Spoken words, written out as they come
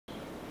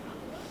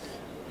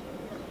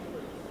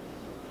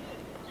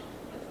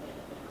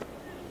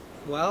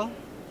Well,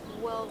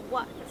 Well,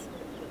 what?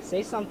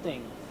 say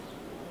something.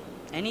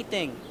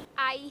 Anything.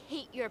 I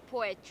hate your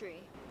poetry.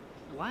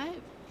 What?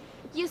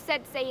 You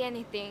said say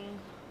anything.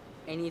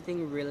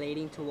 Anything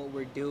relating to what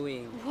we're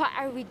doing. What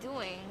are we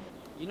doing?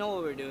 You know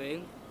what we're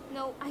doing.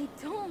 No, I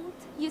don't.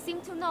 You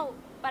seem to know,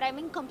 but I'm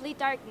in complete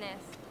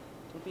darkness.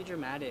 Don't be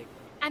dramatic.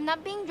 I'm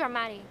not being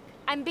dramatic.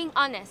 I'm being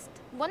honest.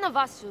 One of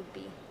us should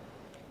be.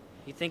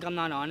 You think I'm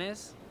not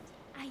honest?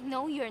 I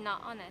know you're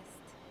not honest.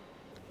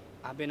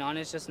 I've been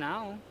honest just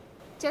now.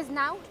 Just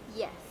now,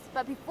 yes.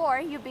 But before,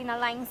 you've been a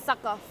lying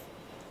suck-off.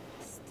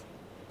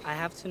 I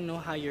have to know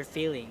how you're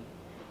feeling.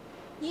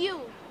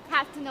 You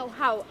have to know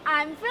how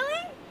I'm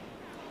feeling?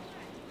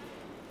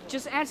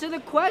 Just answer the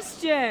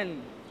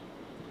question!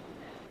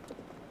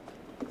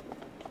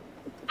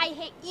 I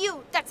hate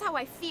you. That's how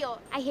I feel.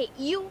 I hate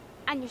you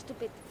and your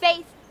stupid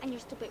face and your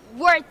stupid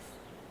words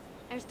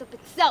and your stupid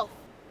self.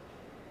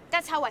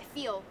 That's how I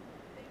feel.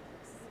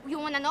 You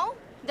wanna know?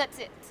 That's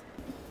it.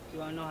 You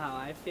wanna know how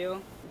I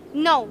feel?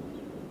 No,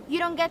 you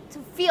don't get to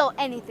feel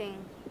anything.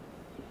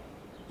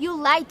 You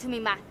lied to me,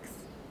 Max.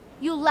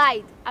 You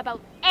lied about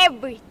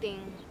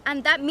everything.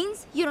 And that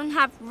means you don't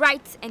have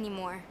rights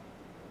anymore.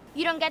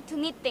 You don't get to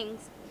need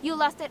things. You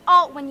lost it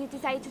all when you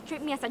decided to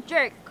treat me as a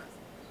jerk.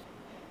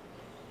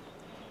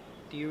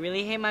 Do you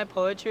really hate my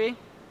poetry?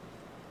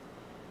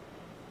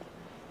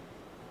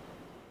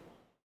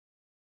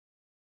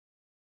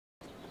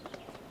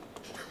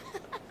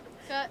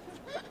 Cut.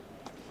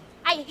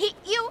 I hate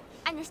you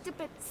and your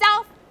stupid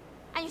self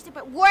and your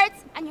stupid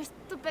words and your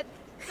stupid...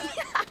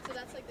 So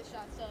that's like the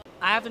shot. So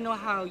I have to know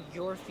how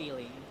you're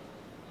feeling.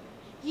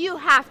 You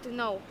have to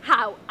know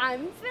how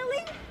I'm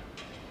feeling.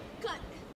 cut.